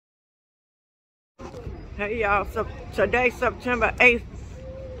Hey y'all, so today September 8th,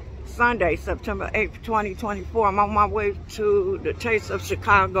 Sunday, September 8th, 2024. I'm on my way to the Taste of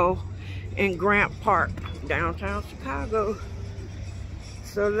Chicago in Grant Park, downtown Chicago.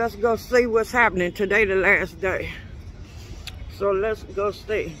 So let's go see what's happening today, the last day. So let's go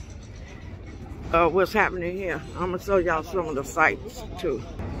see what's happening here. I'm gonna show y'all some of the sights too.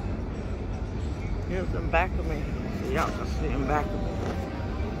 Here's the back of me, so y'all can see in back of me.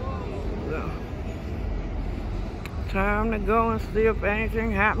 So, time to go and see if anything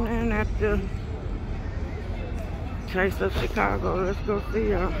happening at the Taste of Chicago. Let's go see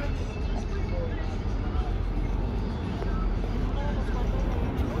y'all.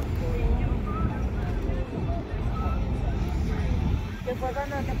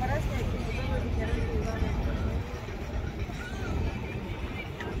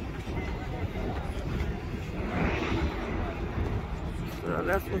 So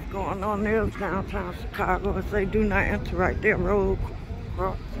that's what's going on there, downtown Chicago. It say do not enter right there, road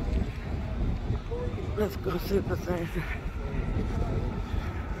cross. Let's go see if it's anything.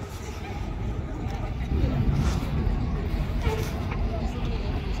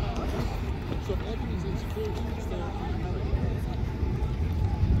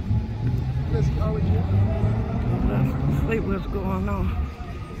 Let's see what's going on.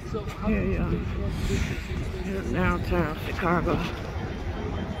 Here, here's downtown Chicago.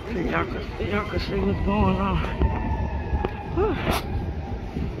 So y'all can see what's going on. Whew.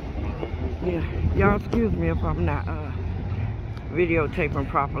 Yeah, y'all excuse me if I'm not videotaping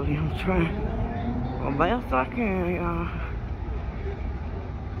properly. I'm trying the best I can, y'all.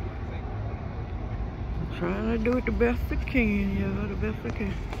 I'm trying to do it the best I can, y'all, the best I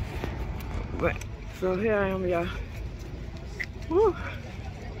can. But so here I am, y'all. Whew.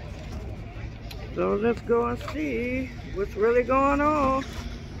 So let's go and see what's really going on.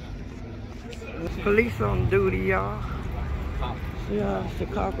 There's police on duty, y'all. Yeah,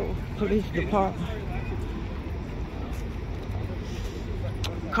 Chicago Police Department.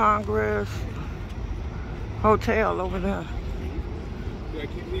 Congress Hotel over there.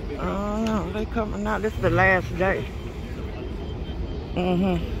 I don't know, they coming out. This is the last day.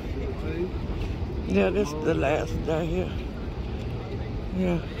 Yeah, this is the last day here.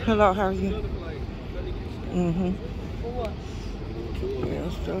 Yeah. Hello, how are you? Yeah,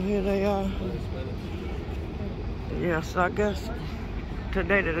 so here they are. Yes, I guess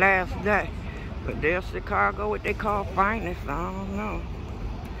today the last day. But there's Chicago, what they call finest. I don't know.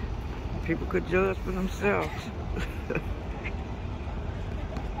 People could judge for themselves.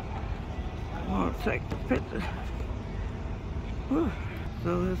 I want to take the picture. Whew.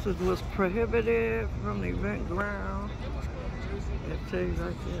 So this is what's prohibited from the event ground. It tells you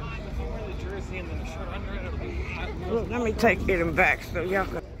right there. Look, let me take it in back so y'all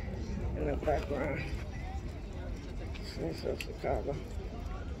can in the background. This is Chicago.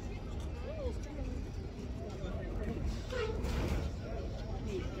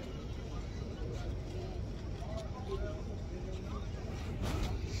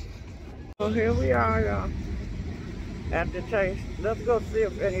 So here we are, y'all, at the Taste. Let's go see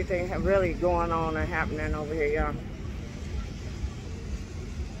if anything really going on and happening over here, y'all.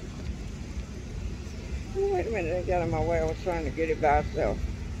 Wait a minute, they got in my way. I was trying to get it by itself.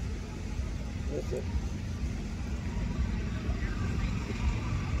 This is.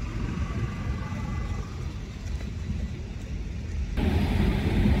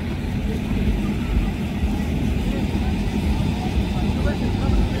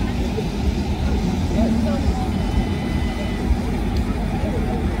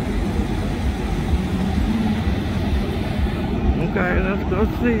 Okay, let's go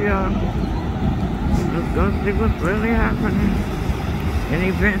see, let's go see what's really happening. In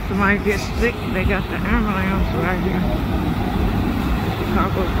event somebody gets sick, they got the ambulance right here.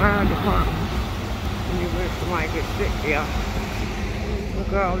 Chicago Fire Department. In the event somebody gets sick, y'all. Look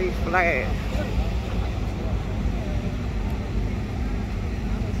at all these flags.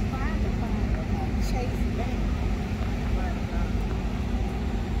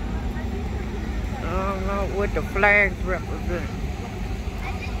 I don't know what the flags represent.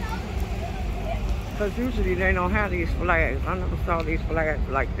 Because usually they don't have these flags. I never saw these flags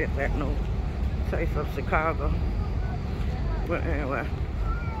like this at no Taste of Chicago. But anyway.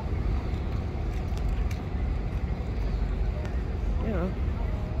 You know.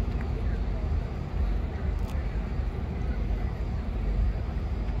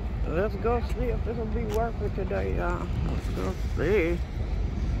 Let's go see if it'll be worth it today, y'all. Let's go see.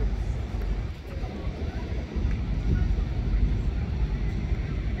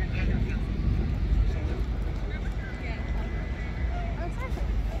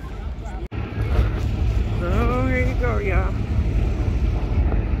 y'all.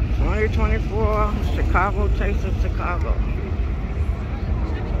 2024 Chicago Taste of Chicago.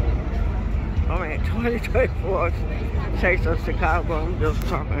 I mean, 2024 Taste of Chicago. I'm just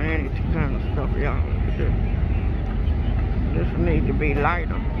talking any kind of stuff, y'all. This need to be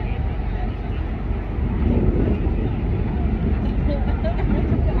lighter.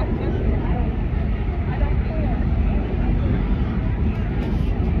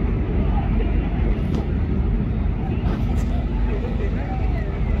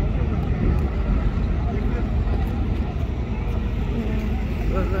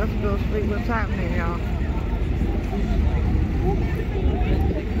 Let's go see what's happening, y'all.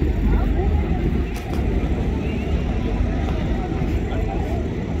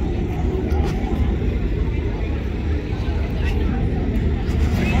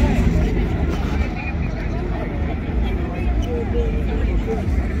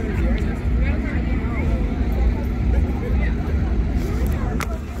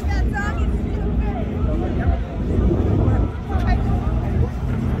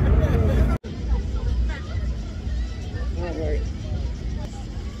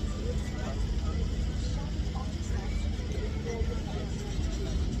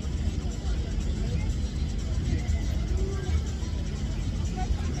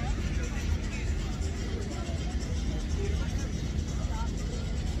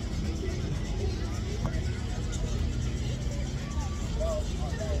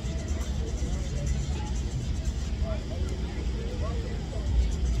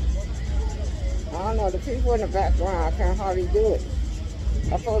 I don't know, the people in the background, I can't hardly do it.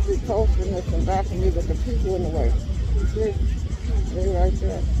 I'm supposed to be posting this and backing me, but the people in the way. See? They're right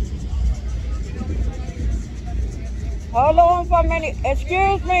there. Hold on for a minute.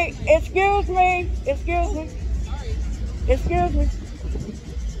 Excuse me. Excuse me. Excuse me. Excuse me.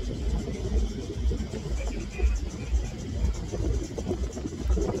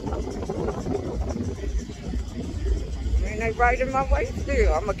 And they right in my way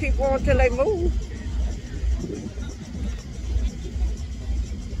still. I'm going to keep on till they move.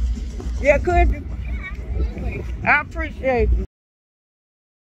 Yeah, could you? I appreciate you.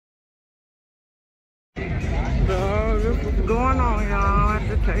 So this is going on, y'all, at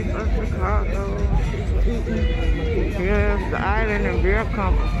the Taste of Chicago. Yes, the Island and Beer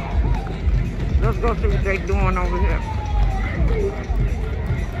Company. Let's go see what they're doing over here.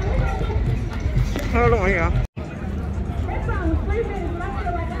 Hold on, y'all.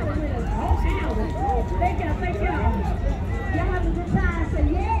 Thank y'all. Y'all have a good time, say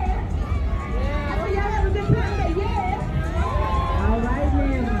yeah. Oh, y'all have a good time, say yeah. All right,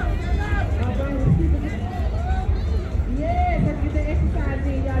 man. Yeah, let's get the exercise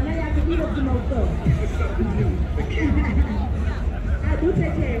in, y'all. Now y'all can eat up some more stuff. I do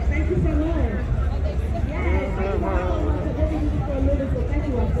take care. Thank you so much. Yes, thank you for a little, so thank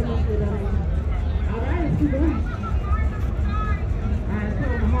you all so much for that. All right, let's keep going. All right,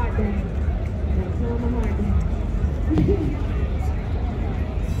 throw my heart down. Throw my heart down.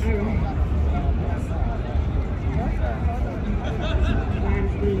 All right.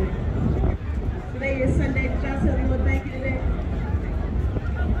 Today is Sunday. Did y'all tell me what thank you today?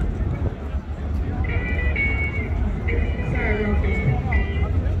 Sorry, Rocky.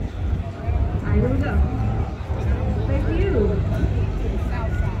 All right, here we go. Thank you.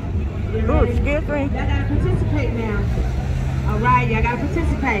 Oh, excuse me. Y'all gotta participate now. All right, y'all gotta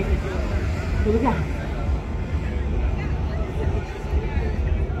participate. Here we go.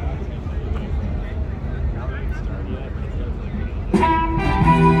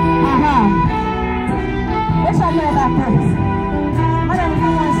 What y'all know about this? My name is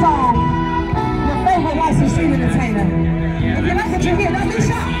one song. Your favorite licensed street entertainer. If you like what you hear, don't be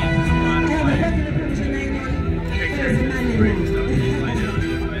shy. I have a record to put your name on. Here's my name.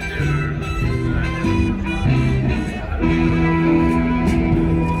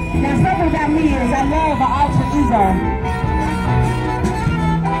 Now, something about me is I love an alter ego.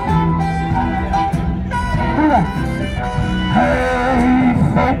 Hey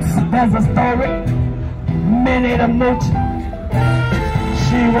folks, there's a story, Minnie the Mooch.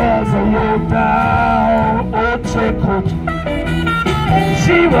 She was a low-down old chick coach.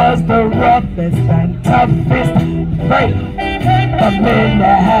 She was the roughest and toughest break. But Minnie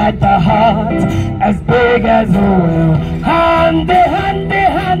had the heart as big as a whale. Handy, handy,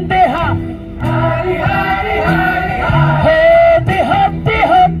 handy, ha. Handy, handy, handy, ha. Handy, handy,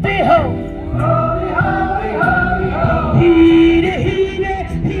 handy, ho.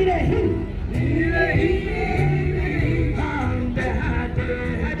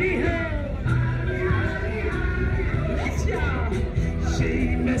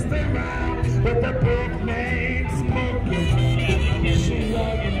 She messed around with the big man smoking. She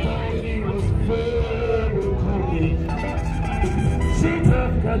already thought he was very cool. She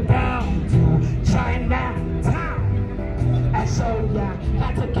took her down to Chinatown. I showed ya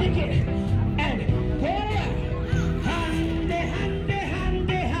how to kick it and yeah, handy, handy,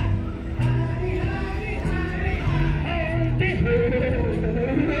 handy, handy, handy,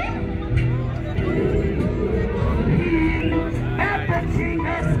 after she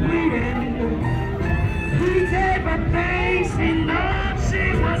was bleeding, he gave her things she know she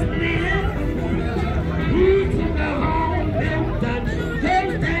was bleeding. He took her home, built that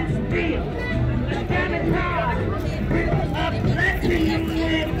steel, a damn car, a platinum ring.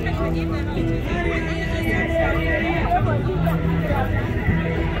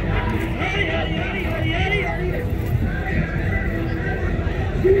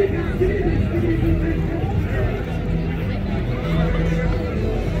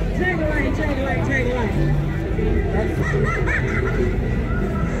 Take a light.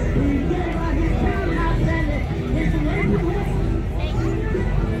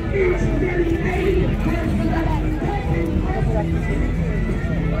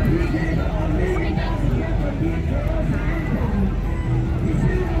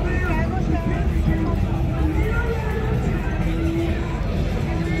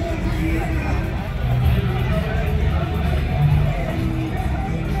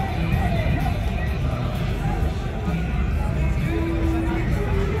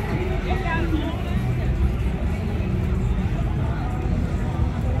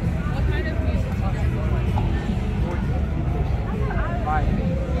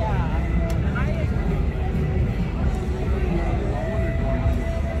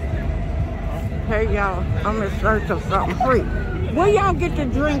 Hey y'all, I'm in search of something free. Where y'all get the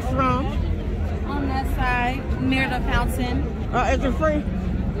drinks from? On that side, near the fountain. Is it free?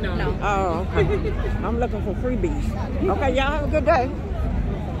 No. Oh, okay. I'm looking for freebies. Okay, y'all have a good day.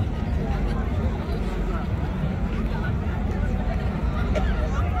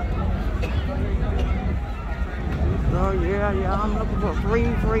 So yeah, I'm looking for free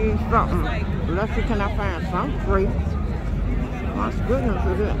something. Let's see, can I find something free? My goodness,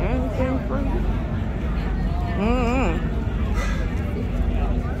 is there anything free?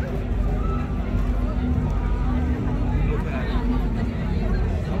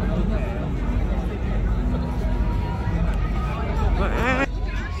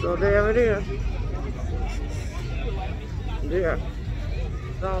 So there it is. Yeah.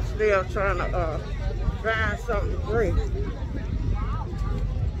 So I'm still trying to find something free.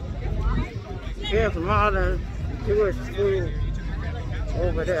 Here's modern Jewish food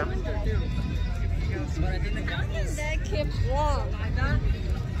over there. That keeps warm.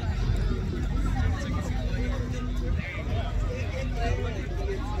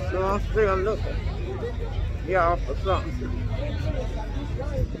 So I'm still looking, y'all, for something.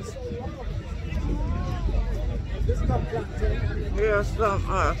 Here's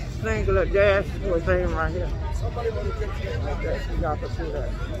some singular dash cuisine right here. Y'all can see that.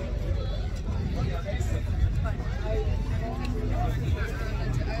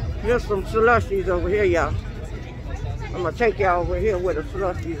 Here's some slushies over here, y'all. I'm gonna take y'all over here where the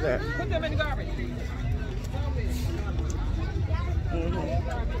slushies at. Put them in the garbage.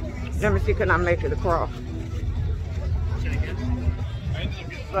 Let me see, can I make it across?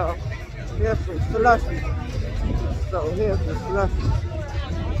 So, here's some slushies. So, here's the slushies.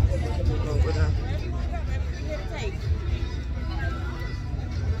 Over there.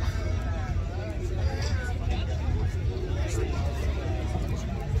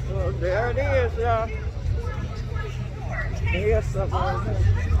 So, there it is, y'all. Here's something right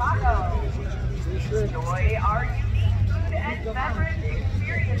here. Enjoy our unique food and beverage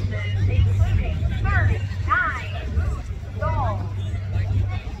experiences, including surf, dive, golf,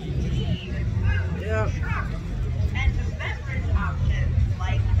 ski, food, truck, and beverage options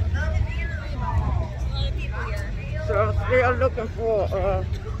like the beer hall. So I'm still looking for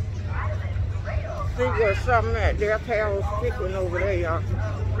see where something at. There's Carol's Chicken over there, y'all.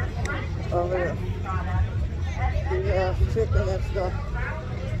 Over there. We have chicken and stuff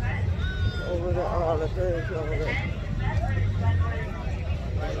over there, all the things over there.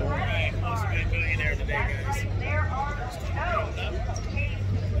 Alright, close to being a millionaire today, guys. We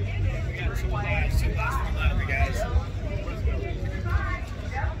got two lives for the lottery, guys.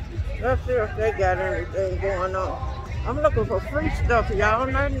 Let's see if they got anything going on. I'm looking for free stuff, y'all.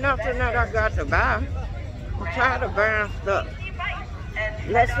 Not nothing that I got to buy. I'm tired of buying stuff.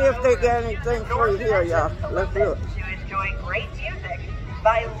 Let's see if they got anything free here, y'all. Let's look. To enjoy great music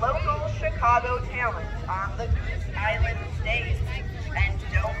by local Chicago talent on the Goose Island stage and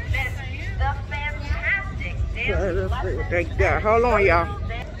Don't miss the fantastic So dance let's see what they lessons. got. Hold on, y'all.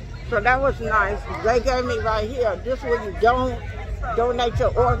 So that was nice. They gave me right here. This is where you don't donate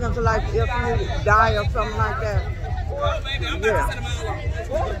your organs, like if you die or something like that. Yeah.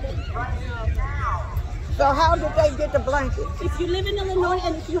 So how did they get the blankets? If you live in Illinois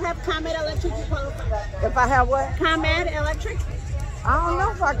and if you have ComEd Electric, you qualify. If I have what? ComEd Electric? I don't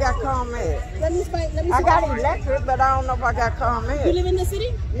know if I got ComEd. Let me see. I got electric, but I don't know if I got You ComEd. live in the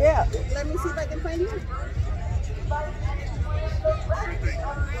city? Yeah. Let me see if I can find you.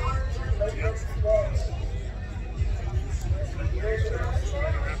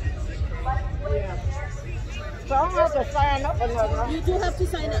 So I don't have to sign up or nothing. You do have to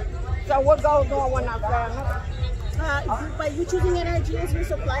sign up. So what goes on when I sign up? By you choosing NRG as your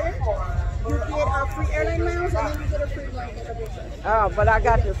supplier, you get free airline miles and then you get a free blanket of your choice. Oh, but I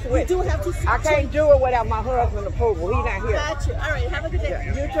got to You switch. do have to switch. I can't do it without my husband's approval. He's not here. Got you. All right. Have a good day.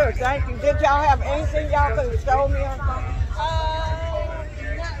 You too. Thank you. Did y'all have anything y'all could have shown me or something?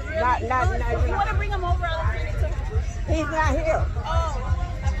 Not really. Not If you want to bring them over, I'll bring it to him. He's not here. Oh.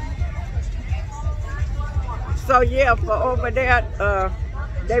 So yeah, for over there,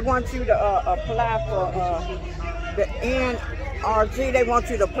 they want you to apply for the NRG. They want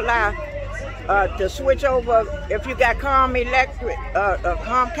you to apply to switch over. If you got Comcast,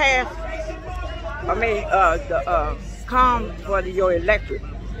 I mean the Com for your electric,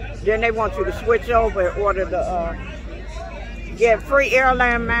 then they want you to switch over in order to get free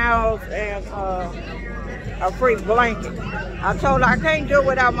airline miles and a free blanket. I told her I can't do it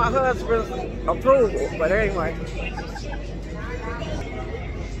without my husband's approval, but anyway.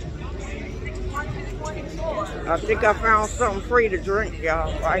 I think I found something free to drink,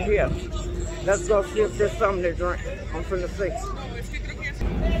 y'all, right here. Let's go see if there's something to drink. I'm finna see.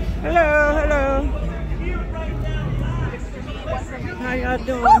 Hello, hello. How y'all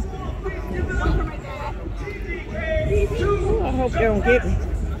doing? Ooh, I hope they don't get me.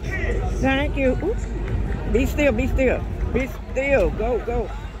 Thank you. Ooh. Be still, be still. Be still. Go, go.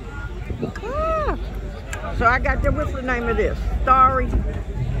 Ah. So I got the, what's the name of this? Starry.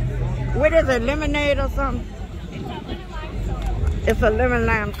 What is it, lemonade or something? It's a lemon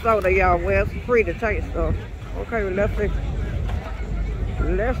lime soda, y'all. Well, it's free to taste, though. Okay, well, let's see.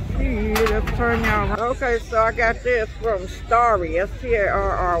 Let's see. Let's turn y'all. Okay, so I got this from Starry.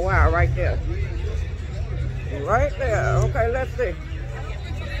 S-T-A-R-R-Y, right there. Right there. Okay, let's see.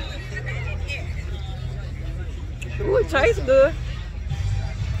 Ooh, it tastes good.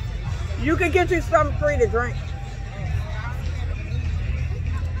 You can get you something free to drink.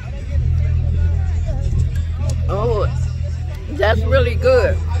 Oh, that's really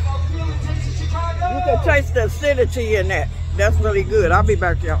good. You can taste the acidity in that. That's really good. I'll be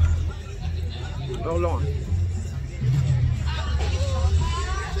back, y'all. Hold on.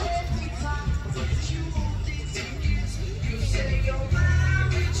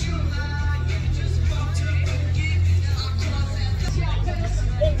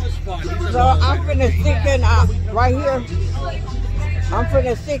 So I'm finna stick in right here. I'm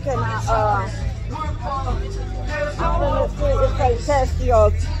finna stick in it says test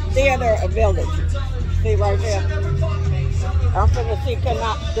your theater ability. See right there. I'm finna see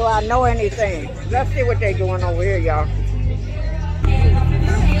do I know anything. Let's see what they doing over here, y'all.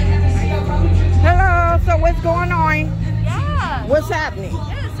 Hello, so what's going on? Yeah. What's happening?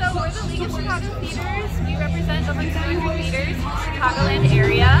 Yeah, so we're the League of Chicago Theaters. We represent over 200 theaters in the Chicagoland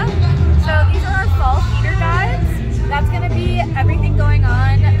area. So these are our fall theater guides. That's going to be everything going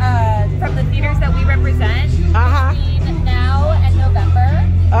on from the theaters that we represent between now and November.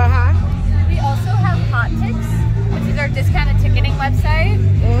 We also have Hot Ticks, which is our discounted ticketing website.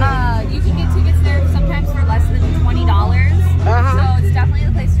 You can get tickets there sometimes for less than $20. So it's definitely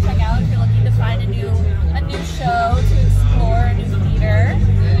the place to check out if you're looking to find a new show to explore, a new theater.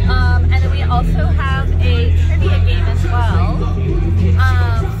 And then we also have a trivia game as well.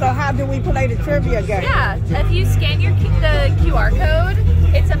 So how do we play the trivia game? Yeah, if you scan the QR code,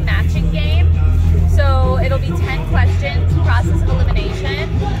 it's a matching game. So it'll be 10 questions, process of elimination.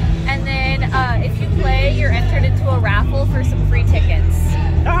 And then if you play, you're entered into a raffle for some free tickets.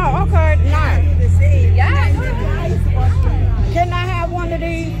 Oh, okay, nice. Yeah, go ahead. Can I have one of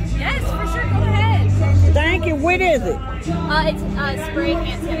these? Yes, for sure, go ahead. Thank you. What is it? It's spray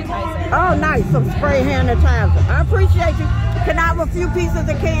hand sanitizer. Oh, nice. Some spray hand sanitizer. I appreciate you. Can I have a few pieces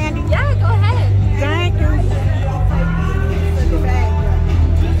of candy? Yeah, go ahead. Thank you.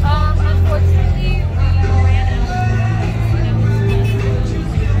 Unfortunately, we ran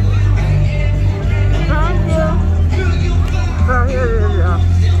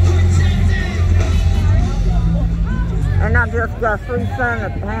And I just got got free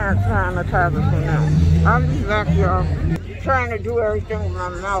hand sanitizer for now. I'll be back, y'all. Trying to do everything with my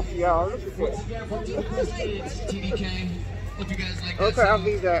mouth, y'all. Look at this. Okay, I'll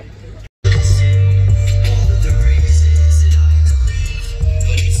be back.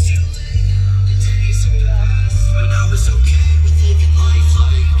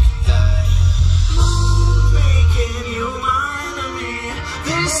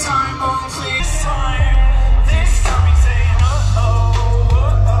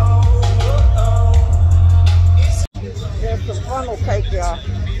 There's some funnel cake, y'all.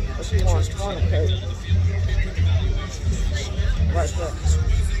 If you want funnel cake. Right there.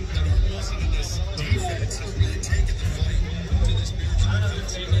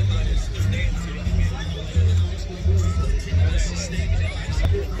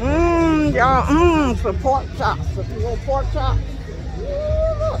 Y'all, for pork chops. If you want pork chops.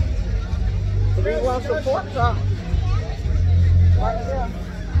 If you want some pork chops. Right there.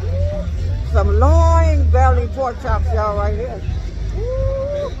 Some loin belly pork chops, y'all, right here.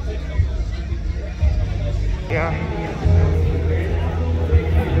 Woo. Yeah.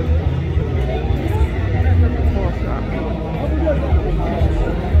 Pork chops.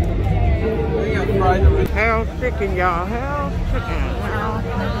 Hell's chicken, y'all. Hell's chicken.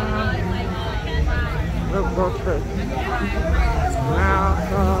 Let's go to now.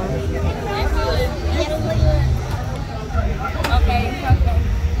 Okay.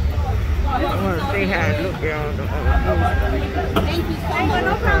 I want to see how it looks, y'all. Thank you so much.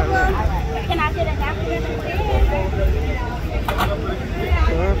 No problem. Can I get a napkin?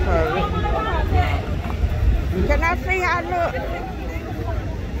 Can I see how it looks?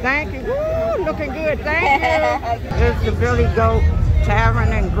 Thank you. Woo, looking good. Thank you. This is the Billy Goat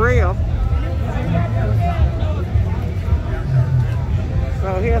Tavern and Grill. So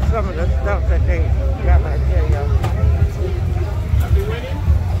here's some of the stuff that they got right here, y'all.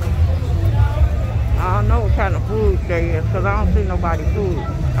 I don't know what kind of food there is because I don't see nobody food.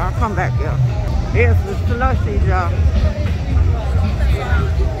 I'll come back here. Here's the slushies, y'all.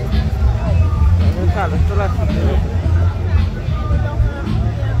 This is how the slushies is.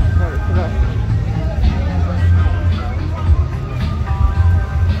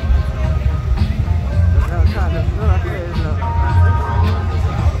 That's how the slushies look.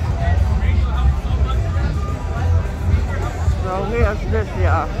 So here's this,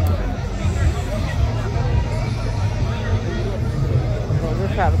 y'all. This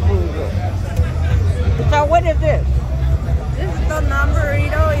is how the food looks. So what is this? This is the naan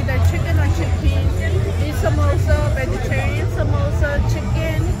burrito, either chicken or chickpeas. This samosa, vegetarian samosa,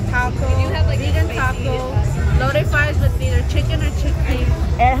 chicken, taco, vegan taco, loaded fries with either chicken or chickpeas.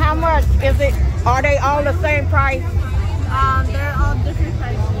 And how much is it? Are they all the same price? They're all different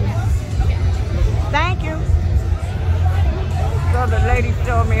prices. Thank you. So the lady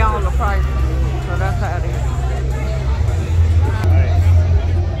showed me all the prices. So that's how it is.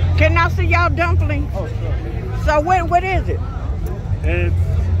 Can I see y'all dumpling? Oh, sure. So what is it? It's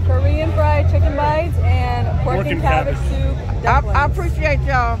Korean fried chicken bites and pork and cabbage soup. I appreciate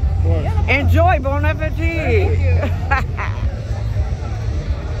y'all. Enjoy, bon appetit.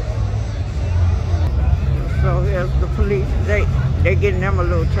 So here's the police. They getting them a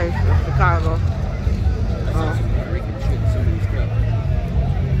little taste of Chicago.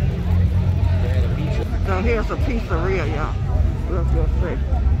 So here's a pizzeria, y'all. Let's go see.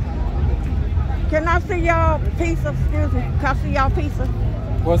 Can I see y'all pizza? Excuse me. Can I see y'all pizza?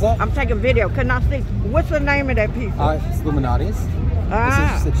 What's that? I'm taking video. Can I see? What's the name of that pizza? It's Illuminati's.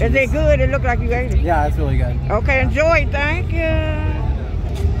 Ah, is it good? It looked like you ate it. Yeah, it's really good. Okay, enjoy. Thank you.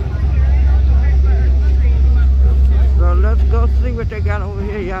 So let's go see what they got over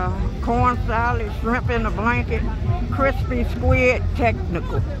here, y'all. Corn salad, shrimp in a blanket, crispy squid,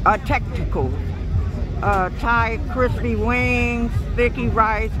 tactical. Thai crispy wings, sticky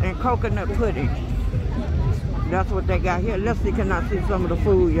rice, and coconut pudding. That's what they got here. Let's see, can I see some of the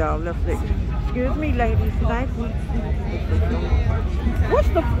food, y'all? Let's see. Excuse me, ladies. Thank you.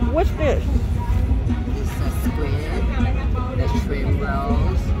 What's this? It's a squid, the shrimp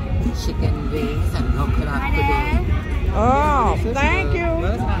rolls, chicken wings, and coconut pudding. Oh, thank you.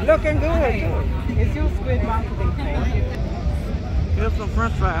 Looking good. It's your squid marketing. Thank you. Here's some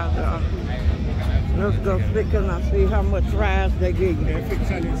french fries, y'all. Let's go stick and I see how much fries they give you.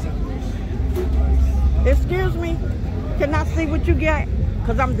 Excuse me, can I see what you got?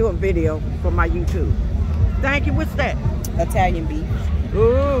 Because I'm doing video for my YouTube. Thank you, what's that? Italian beef.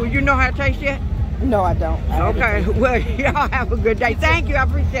 Ooh, you know how it tastes yet? No, I don't. Okay, well, y'all have a good day. Thank you, I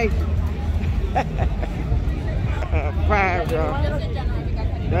appreciate you. Fries, y'all.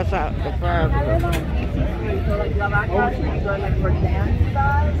 That's how the fries are.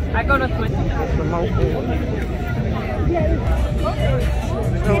 I go to Twitch. It's the most food.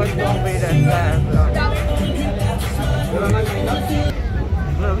 So it's gonna be that size.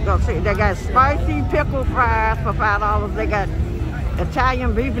 Let's go see. They got spicy pickle fries for $5. They got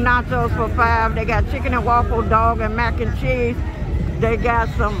Italian beef nachos for $5. They got chicken and waffle dog and mac and cheese. They got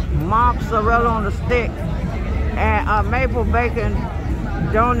some mozzarella on the stick and maple bacon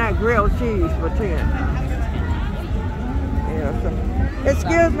donut grilled cheese for $10. Yeah, so.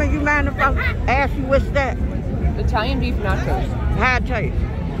 Excuse me, you mind if I ask you what's that? Italian beef nachos. How it taste?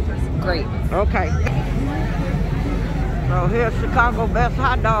 Great. Okay. So here's Chicago best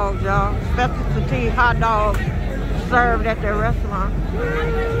hot dogs, y'all. Specialty hot dogs served at their restaurant.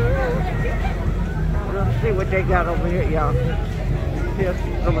 Let's see what they got over here, y'all. Here's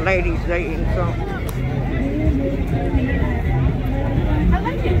some ladies, they eating something. I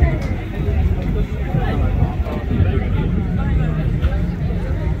like it.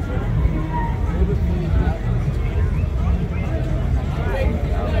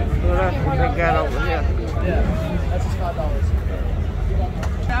 So that's what they got over here. Yeah, that's just $5.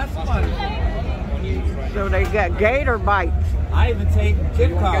 That's fun. So they got gator bites. I even take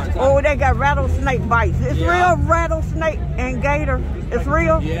kid cards. Oh, they got rattlesnake bites. It's real rattlesnake and gator. It's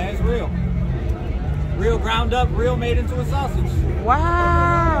real? Yeah, it's real. Real ground up, real made into a sausage.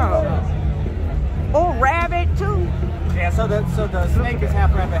 Wow. Oh, rabbit too. Yeah, so the snake is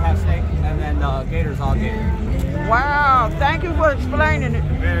half rabbit, half snake, and then gator's all gator. Wow. Thank you for explaining it.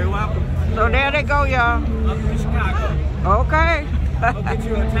 Very welcome. So there they go, y'all. Up to Chicago. Okay. I'll get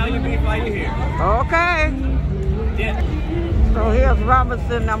you Italian beef while you're here. Okay. Yeah. So here's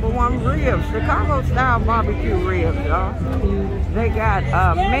Robinson #1 ribs, Chicago style barbecue ribs, y'all. They got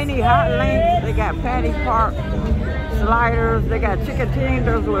mini hot links, they got patty park sliders, they got chicken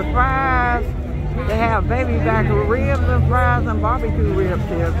tenders with fries, they have baby back ribs and fries and barbecue ribs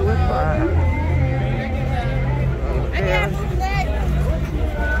here with fries. Yeah.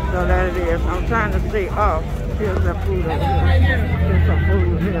 So that it is. I'm trying to see. Oh, here's the food over here. Here's some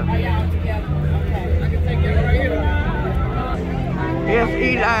food here. Here's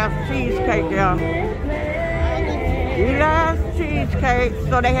Eli's cheesecake, y'all. Eli's cheesecake.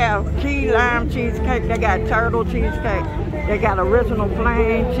 So they have key lime cheesecake. They got turtle cheesecake. They got original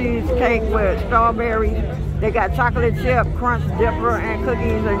plain cheesecake with strawberries. They got chocolate chip, crunch dipper, and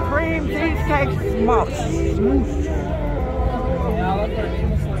cookies and cream cheesecake smooth.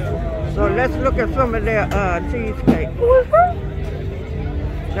 So let's look at some of their cheesecake.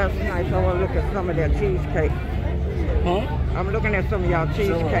 That's nice. I want to look at some of their cheesecake. Huh? I'm looking at some of y'all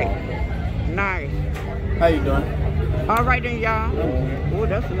cheesecake. Nice. How you doing? All right then, y'all. Oh,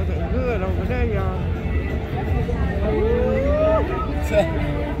 that's looking good over there, y'all.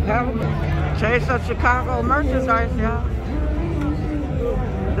 Have a taste of Chicago merchandise, y'all.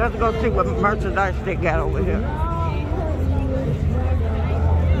 Let's go see what merchandise they got over here.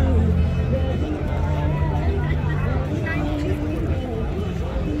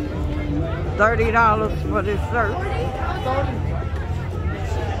 $30 for this shirt.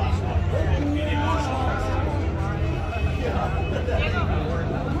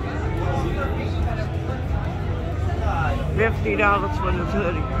 $50 for this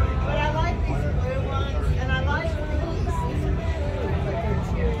hoodie. But I like these blue ones, and I like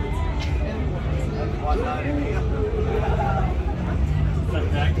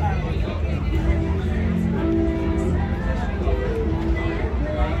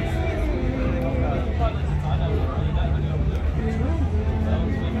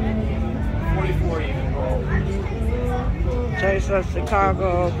Taste of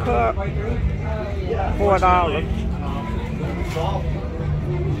Chicago cup, $4.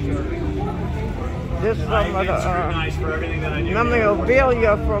 This is some of the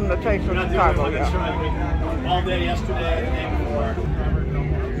memorabilia from the Taste of Chicago. Yeah. All day yesterday, the day before.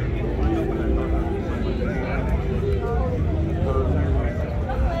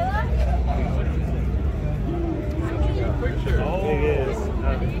 It is.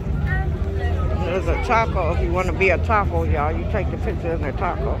 There's a taco. If you want to be a taco, y'all, you take the picture in the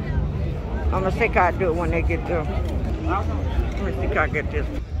taco. I'm gonna see how I do it when they get there. Let me see how I get this.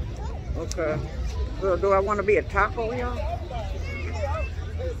 Okay. So do I want to be a taco, y'all?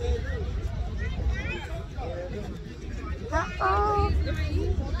 Taco.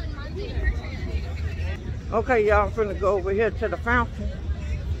 Okay, y'all, I'm finna go over here to the fountain.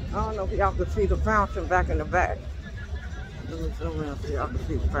 I don't know if y'all can see the fountain back in the back. Let me zoom in so y'all can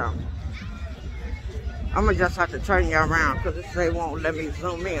see the fountain. I'm gonna just have to turn you around because it say won't let me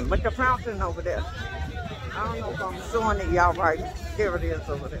zoom in. But the fountain over there, I don't know if I'm showing it y'all right. There it is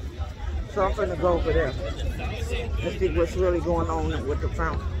over there. So I'm gonna go over there. Let's see what's really going on with the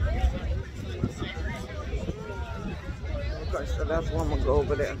fountain. Okay, so that's why I'm gonna go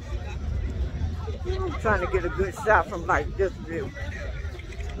over there. I'm trying to get a good shot from like this view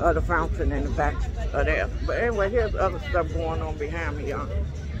of the fountain in the back of there. But anyway, here's other stuff going on behind me, y'all.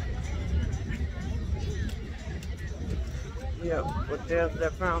 Yeah, but there's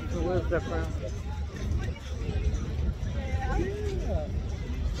that fountain. Where's that fountain?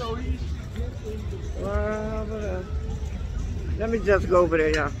 Right over there. Let me just go over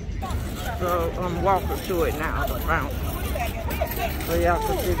there, y'all. So I'm walking to it now, the fountain. So y'all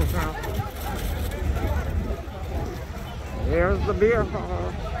can see the fountain. There's the beer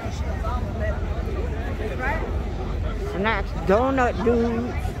hall. Snacks, donut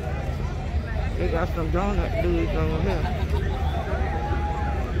dudes. They got some donut dudes over here.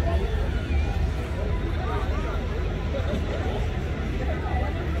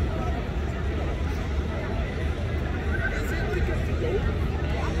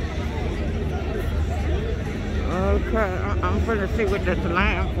 Okay, I'm gonna see what that's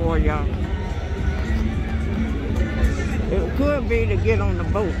line for, y'all. It could be to get on the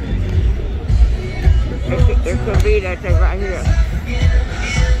boat. It could be that they right here.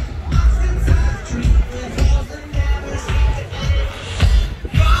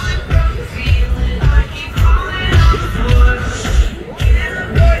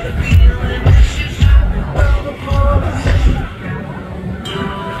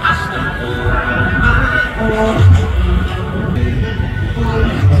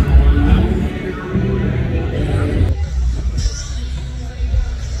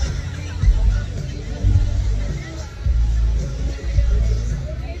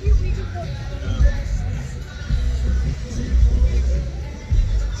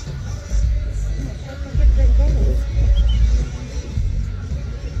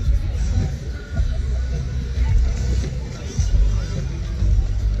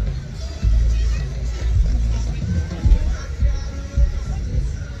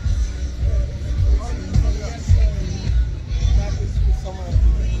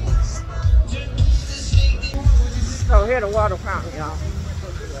 So here the water fountain, y'all.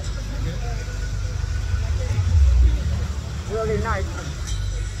 Really nice.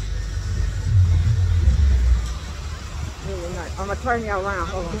 Really nice. I'm gonna turn y'all around.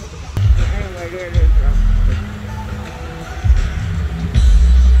 Hold on. Anyway, there it is, y'all.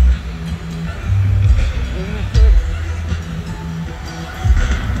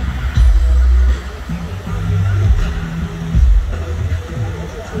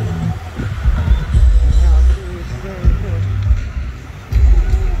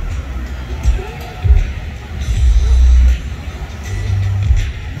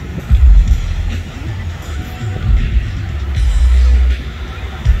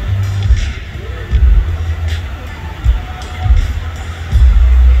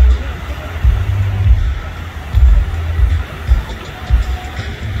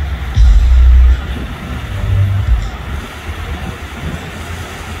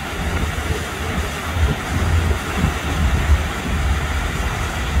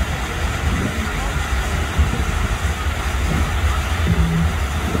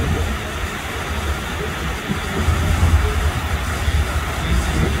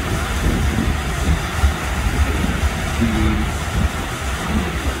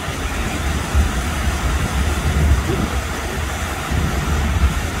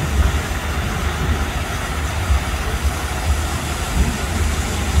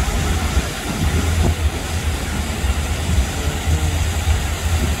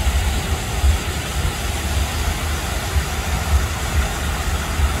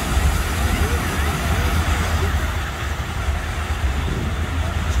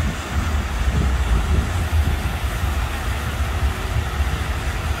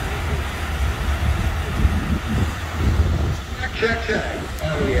 Check, check.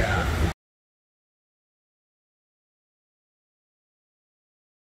 Oh, yeah.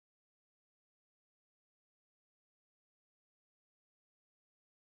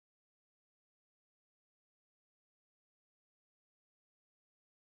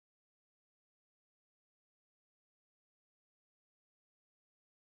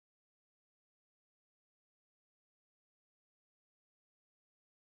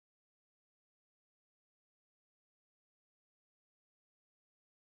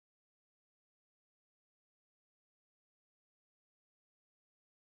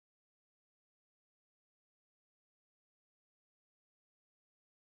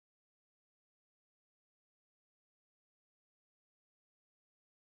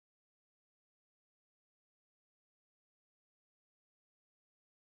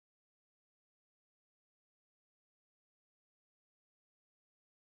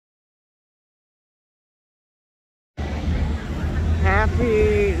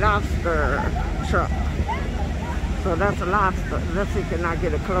 Agape lobster truck. So that's a lobster. Let's see, can I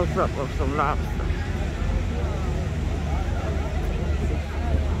get a close-up of some lobster?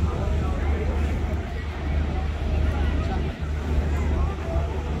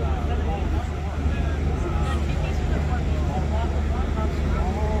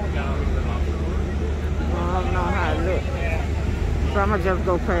 So I'm gonna just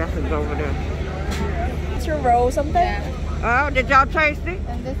go past it over there. It's a roll something? Yeah. Oh, did y'all taste it?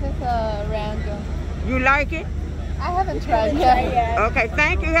 And this is a random. You like it? I haven't tried yet. Okay,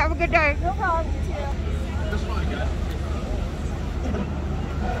 thank you. Have a good day. No problem, you too.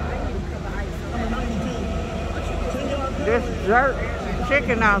 This jerk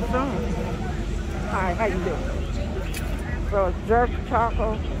chicken out soon. Hi, how you doing? So it's jerk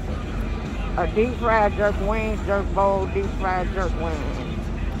taco, a deep fried jerk wings, jerk bowl, deep fried jerk wings.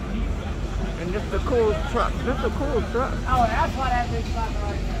 And this is a cool truck. This is a cool truck. Oh, that's what that big spot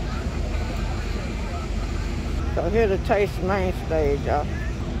right there. So here's the Taste main stage, y'all.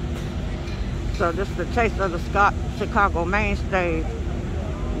 So this is the Taste of the Chicago main stage,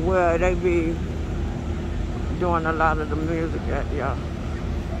 where they be doing a lot of the music at, y'all.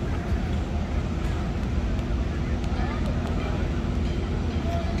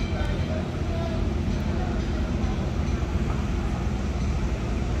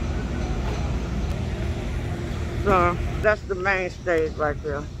 So that's the main stage right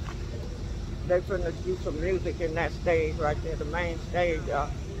there. They finna do some music in that stage right there, the main stage, y'all.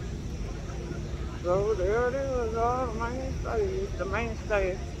 So there it is, y'all, the main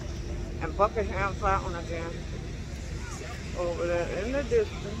stage. And Buckingham Fountain again, over there in the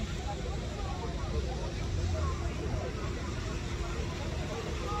distance.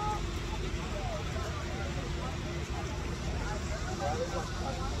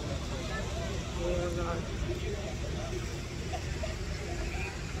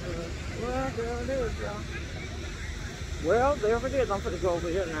 Well, there it is, y'all. Well, there it is. I'm gonna go over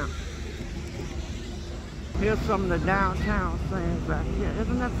here now. Here's some of the downtown things back here.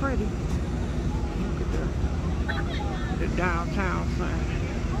 Isn't that pretty? Look at the downtown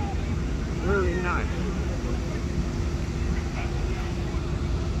thing. Really nice.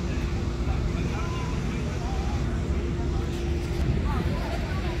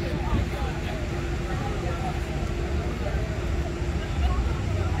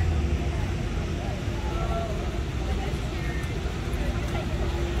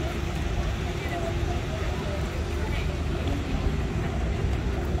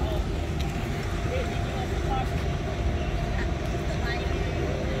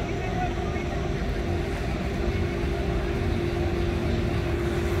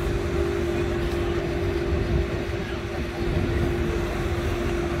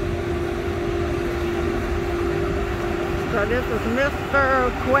 So this is Mr.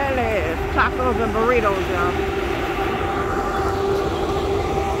 Quelle's Tacos and Burritos, y'all.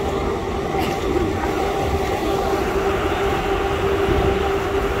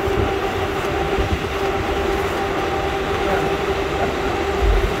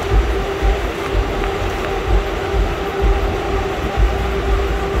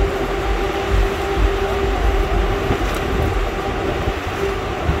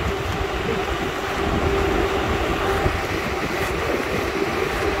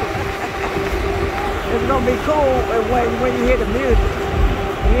 It's gonna be cool when you hear the music.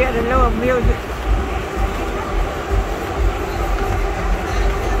 You hear the little music.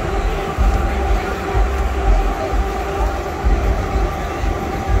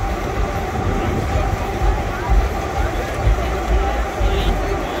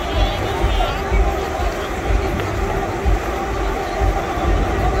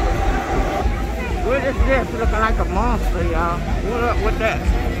 What is this? Looking like a monster, y'all. What up with that?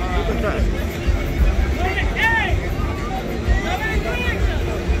 Look at that.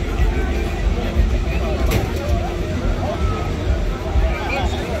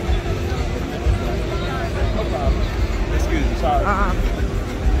 Excuse me, sorry.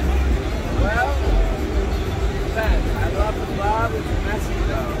 Well, Ben, I love the Bob. It's messy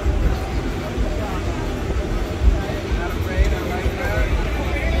though. Not afraid. I like that.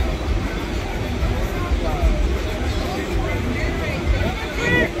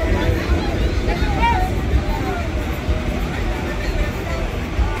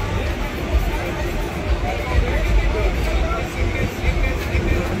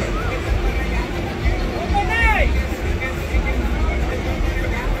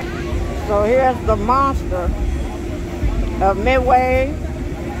 So here's the monster of Midway,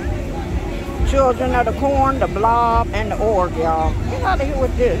 Children of the Corn, the Blob, and the Org, y'all. Get out of here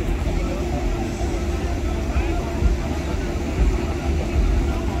with this.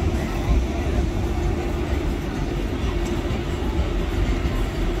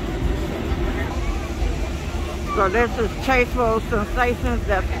 Chicago. This is Tasteful Sensations.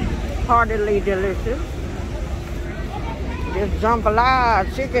 That's heartily delicious. This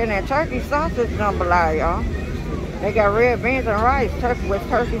jambalaya, chicken and turkey sausage jambalaya, y'all. They got red beans and rice, turkey with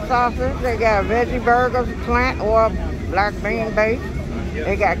turkey sausage. They got veggie burgers, plant or black bean base.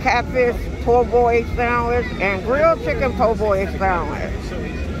 They got catfish po' boy sandwich and grilled chicken po' boy sandwich.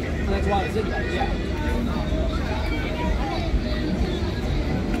 That's why it's in there, yeah.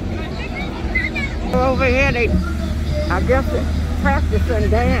 Over here, they, I guess, they're practicing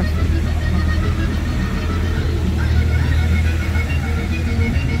dancing.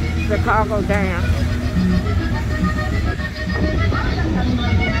 Chicago dance.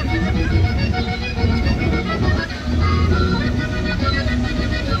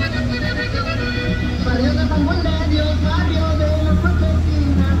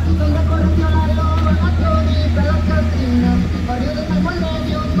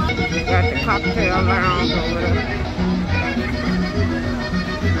 Got the cocktail lounge over there.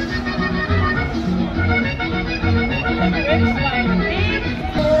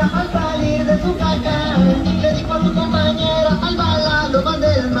 Al salir de su casa, le dijo a su compañera, al balado va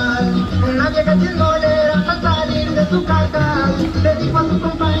del mal. Una vieja chismolera, al salir de su casa, le dijo a su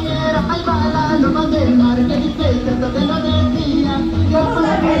compañera, al balado va del mar. Que dice, se te lo decía, yo soy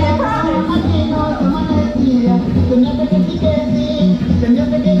aquí no se amanecía. Se me hace que sí, se me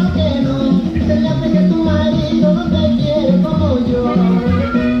hace que no, se me hace que tu marido no te quiere como yo.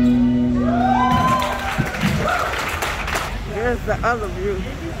 Here's the other view.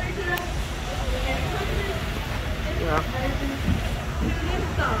 Yeah.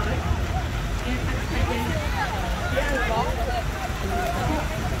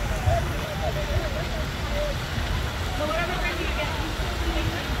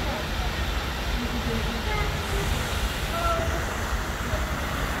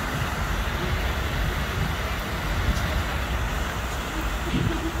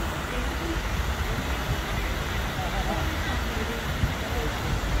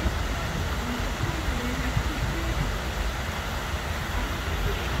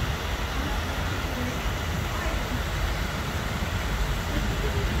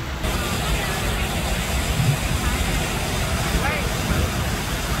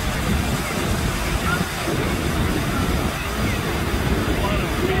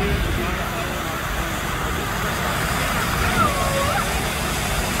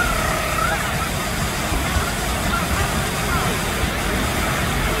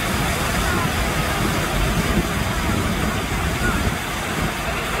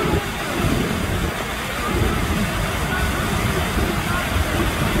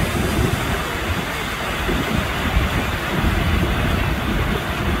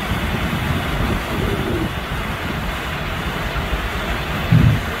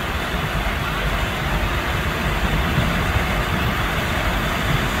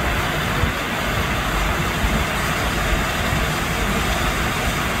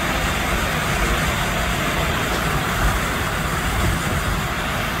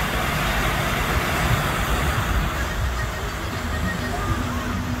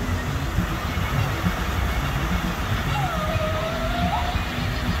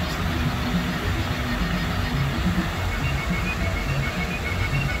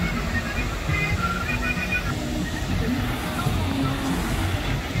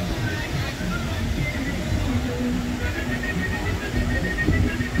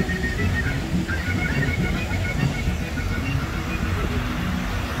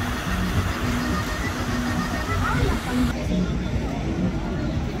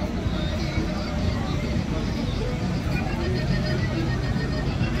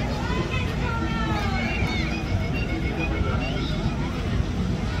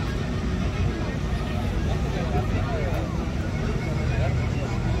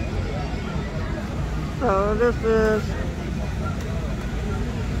 So this is,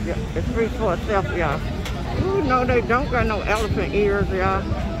 yeah, it's free for itself, y'all. Ooh, no, they don't got no elephant ears, y'all.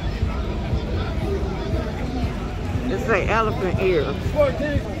 It say elephant ears. Are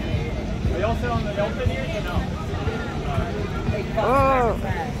y'all sit on the elephant ears or no? Oh,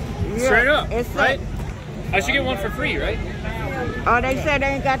 yeah. Straight up, It's right? I should get one for free, right? Oh, they said they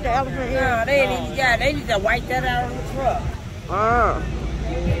ain't got the elephant ears? No, they need to wipe that out on the truck. Oh.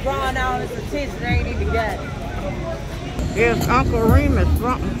 Drawing all this attention, they ain't even got it. Here's Uncle Remus,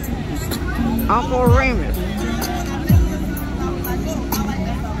 something. Uncle Remus.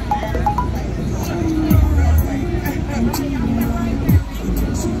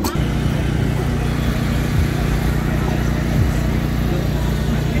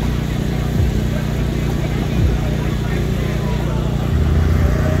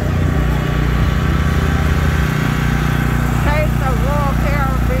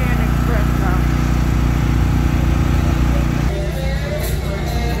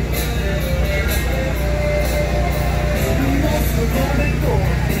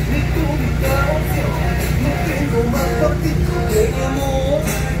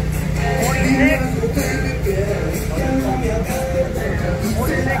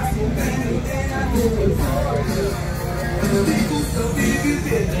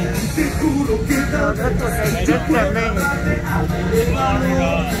 that means.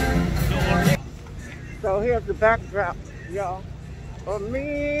 So here's the backdrop, y'all. Of me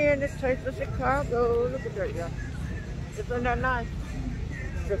and the taste of Chicago. Look at that, y'all. Isn't that nice?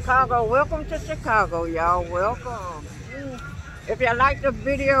 Chicago, welcome to Chicago, y'all. Welcome. If you like the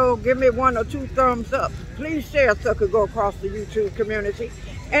video, give me 1 or 2 thumbs up. Please share so it could go across the YouTube community.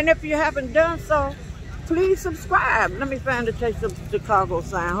 And if you haven't done so, please subscribe. Let me find the Taste of Chicago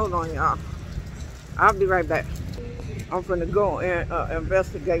sign. Hold on, y'all. I'll be right back. I'm finna go and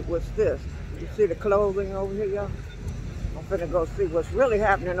investigate what's this. You see the clothing over here, y'all? I'm finna go see what's really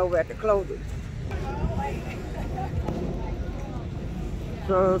happening over at the clothing.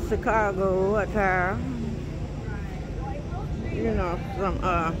 So Chicago attire. You know, some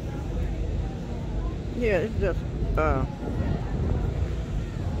yeah, it's just I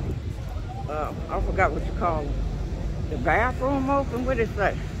forgot what you call them. The bathroom open, what did it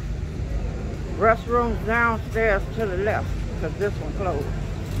say? Restrooms downstairs to the left, because this one closed.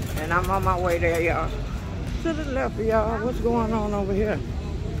 And I'm on my way there, y'all. To the left, y'all. What's going on over here?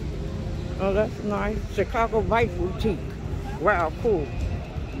 Oh, that's nice. Chicago Bike Boutique. Wow, cool.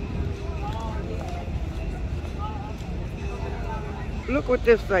 Look what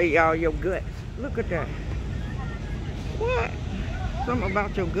this say, y'all, your guts. Look at that. What? Something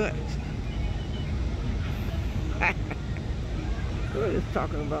about your guts. We're just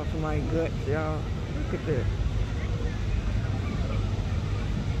talking about somebody's guts, y'all. Look at this.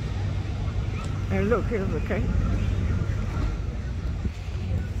 And look, here's a cake.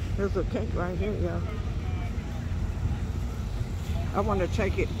 There's a cake right here, y'all. I want to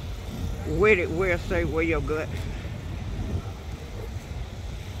take it with it where it say where your guts.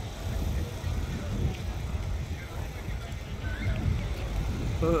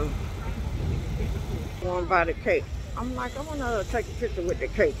 Want to buy the cake. I'm like, I want to take a picture with the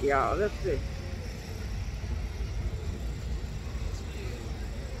cake, y'all. Let's see.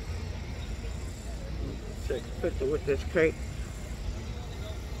 Take a picture with this cake.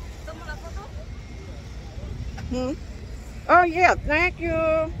 Oh yeah, thank you.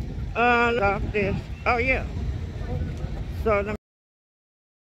 Love this. Oh yeah. So the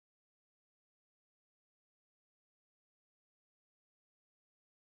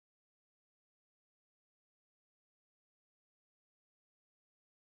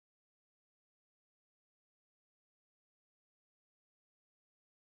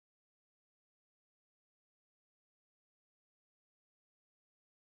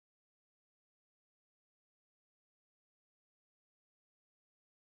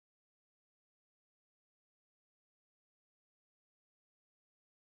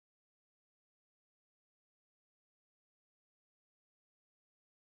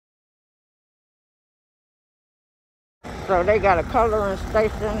So they got a coloring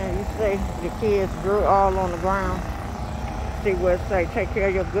station, and you see the kids drew all on the ground. See where it say, take care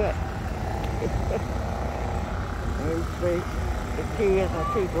of your gut. And you see the kids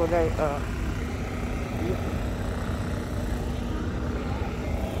and people, they,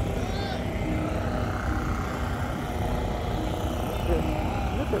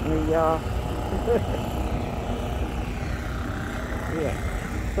 look at me, y'all. Yeah.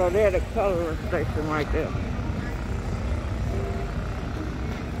 So they're the coloring station right there.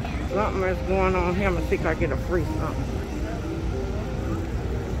 Something is going on here. I'm gonna see if I get a free something.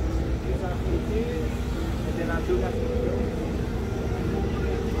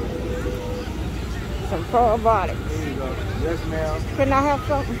 Some probiotics. There you go. Yes, ma'am. Can I have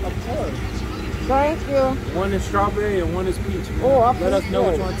something? Of course. Thank you. One is strawberry and one is peach. Oh, I Let us know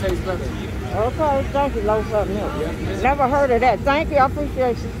which appreciate one tastes better. Okay, thank you, low something else. Yeah. Never heard of that. Thank you, I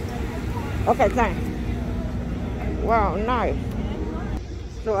appreciate you. Okay, thanks. Wow, nice.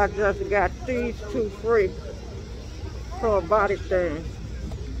 So I just got these 2 free probiotic things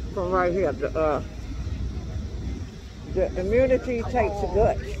from right here. The Immunity Takes a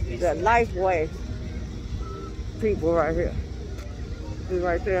Gut. The Lifeway people right here. See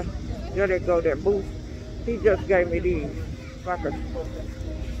right there? There they go, their booth. He just gave me these. If I could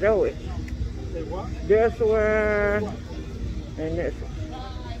show it. This one and this one.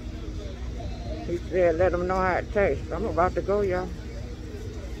 He said, let them know how it tastes. I'm about to go, y'all.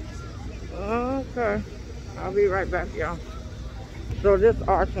 Okay. I'll be right back, y'all. So this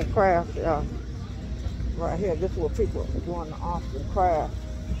arts and crafts, y'all. Right here, this is what people are doing, the arts and crafts.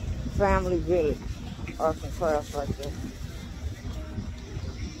 Family Village. Arts and crafts right there.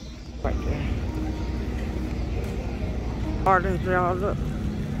 Right there. Gardens, y'all, look.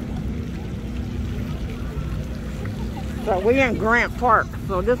 So we in Grant Park,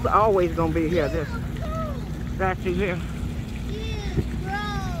 so this is always gonna be here, this statue here.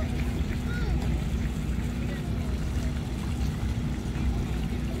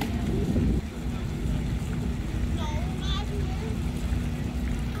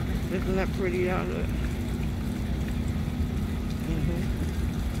 Isn't that pretty, y'all? Look.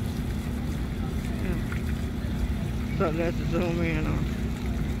 Yeah. So let's zoom in on.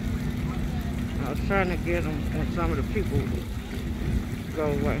 I was trying to get them when some of the people go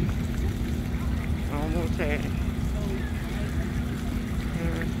away. Almost had it.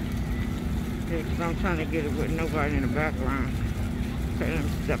 Yeah, 'cause I'm trying to get it with nobody in the background. Okay, let me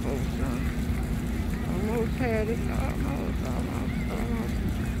step over some. Almost had it. Almost.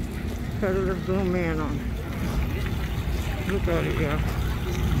 Okay, let's zoom in on it. Look at it, y'all.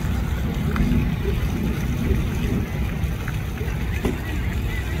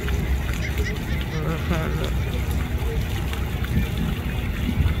 That's how it looks.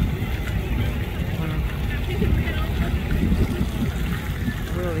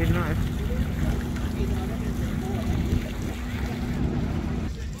 Really nice.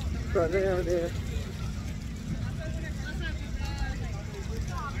 So there it is.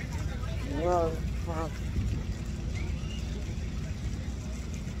 Well,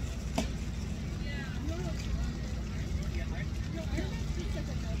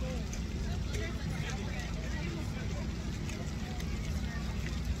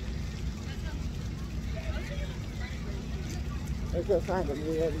 it's just not gonna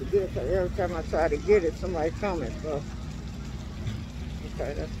be able to get it, 'cause every time I try to get it, somebody coming, so.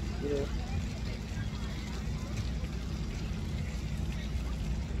 Okay, that's good.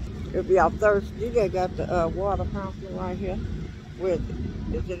 If y'all thirsty, they got the water fountain right here. Where is it?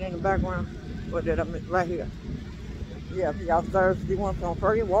 Is it in the background? Or did I miss? Right here. Yeah, if y'all thirsty, want some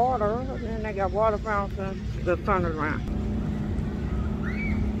free water, and then they got water fountain. Just turn it around.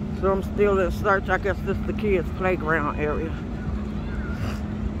 So I'm still in search. I guess this is the kids' playground area.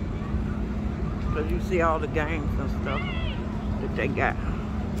 So you see all the games and stuff that they got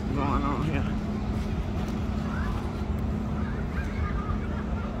going on here.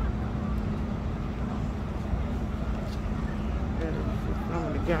 Some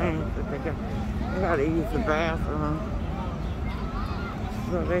of the games that they got. They gotta use the bathroom.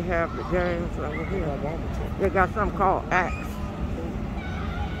 So they have the games over here. They got something called axe.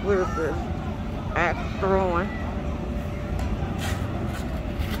 What is this? Axe throwing.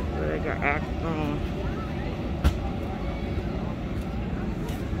 So they got axe throwing.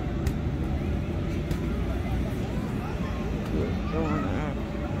 Throwing the axe.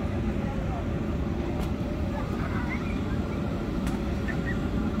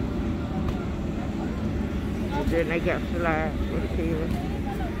 Then they got slides for the kids.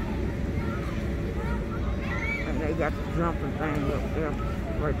 And they got the jumping thing up there,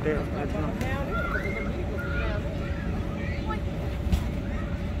 right there.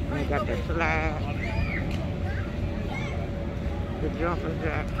 And they got the slide, the jumping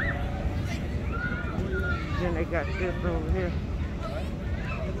jack. Then they got this over here.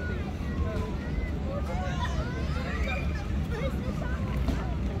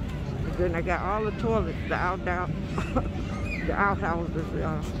 Then they got all the toilets, the outhouses, the outhouse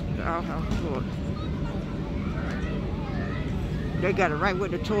toilets. They got it right where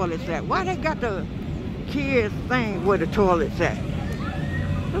the toilets at. Why they got the kids thing where the toilets at?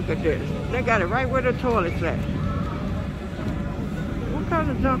 Look at this. They got it right where the toilets at. What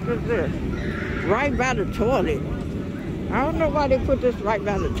kind of junk is this? Right by the toilet. I don't know why they put this right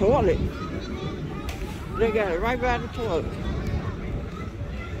by the toilet. They got it right by the toilet.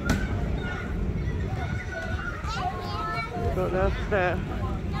 So that's that.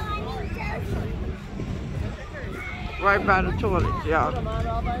 Right by the toilets, y'all.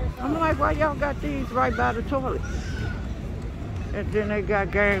 I'm like, why y'all got these right by the toilets? And then they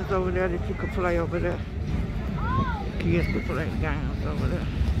got games over there that you could play over there. Kids could play games over there.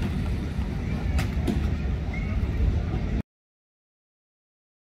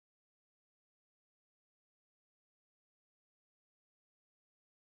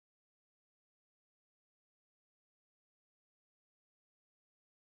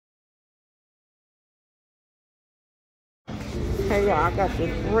 Hey y'all, I got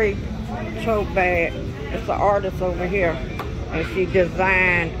this free tote bag. It's an artist over here, and she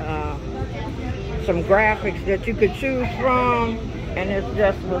designed some graphics that you could choose from, and it's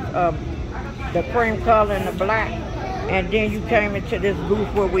just with the cream color and the black. And then you came into this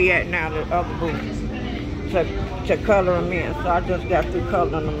booth where we at now, the other booth, to color them in. So I just got through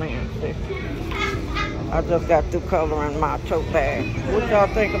coloring them in. See? I just got through coloring my tote bag. What y'all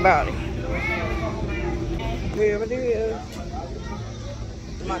think about it? Here it is.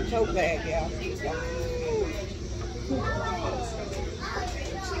 My tote bag, y'all.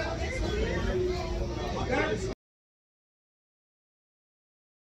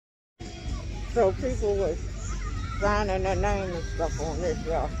 So people was signing their name and stuff on this,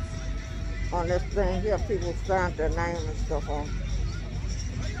 y'all. on this thing here, people sign their name and stuff on.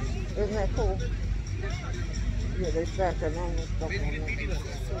 Isn't that cool? Yeah, they sign their name and stuff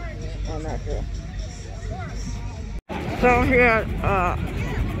on that there. So here,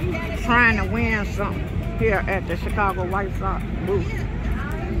 trying to win something here at the Chicago White Sox booth.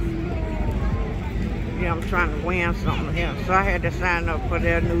 Yeah, I'm trying to win something here. So I had to sign up for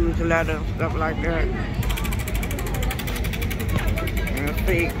their newsletter and stuff like that. And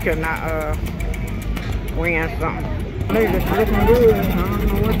see, can I win something? Ladies looking good. I don't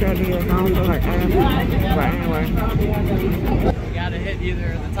know what that is. I don't feel like asking. But anyway. You gotta hit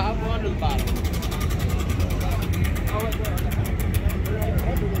either the top one or the bottom.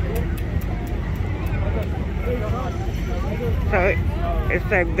 So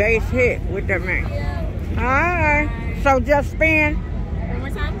it's a base hit. What that mean? Alright. So just spin. One more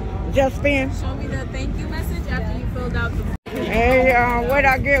time. Just spin. Show me the thank you message after you filled out the. Hey, what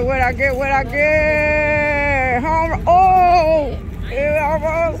I get? Home. Oh!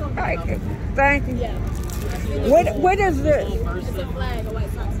 Yeah, thank you. Thank you. Yeah. What is this? It's a flag, a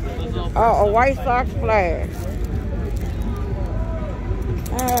White Sox flag. Oh, a White Sox flag.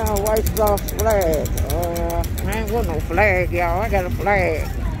 Ah, White Sox flag. I ain't got no flag, y'all. I got a flag.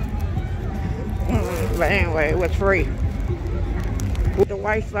 But anyway, it was free. With the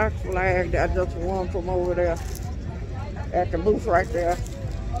White Sox flag that I just won from over there at the booth right there.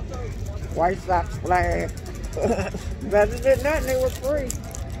 White Sox flag. Better than nothing, it was free.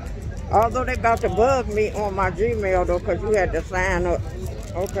 Although they about to bug me on my Gmail though, because you had to sign up.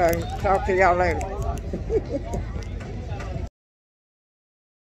 Okay, talk to y'all later.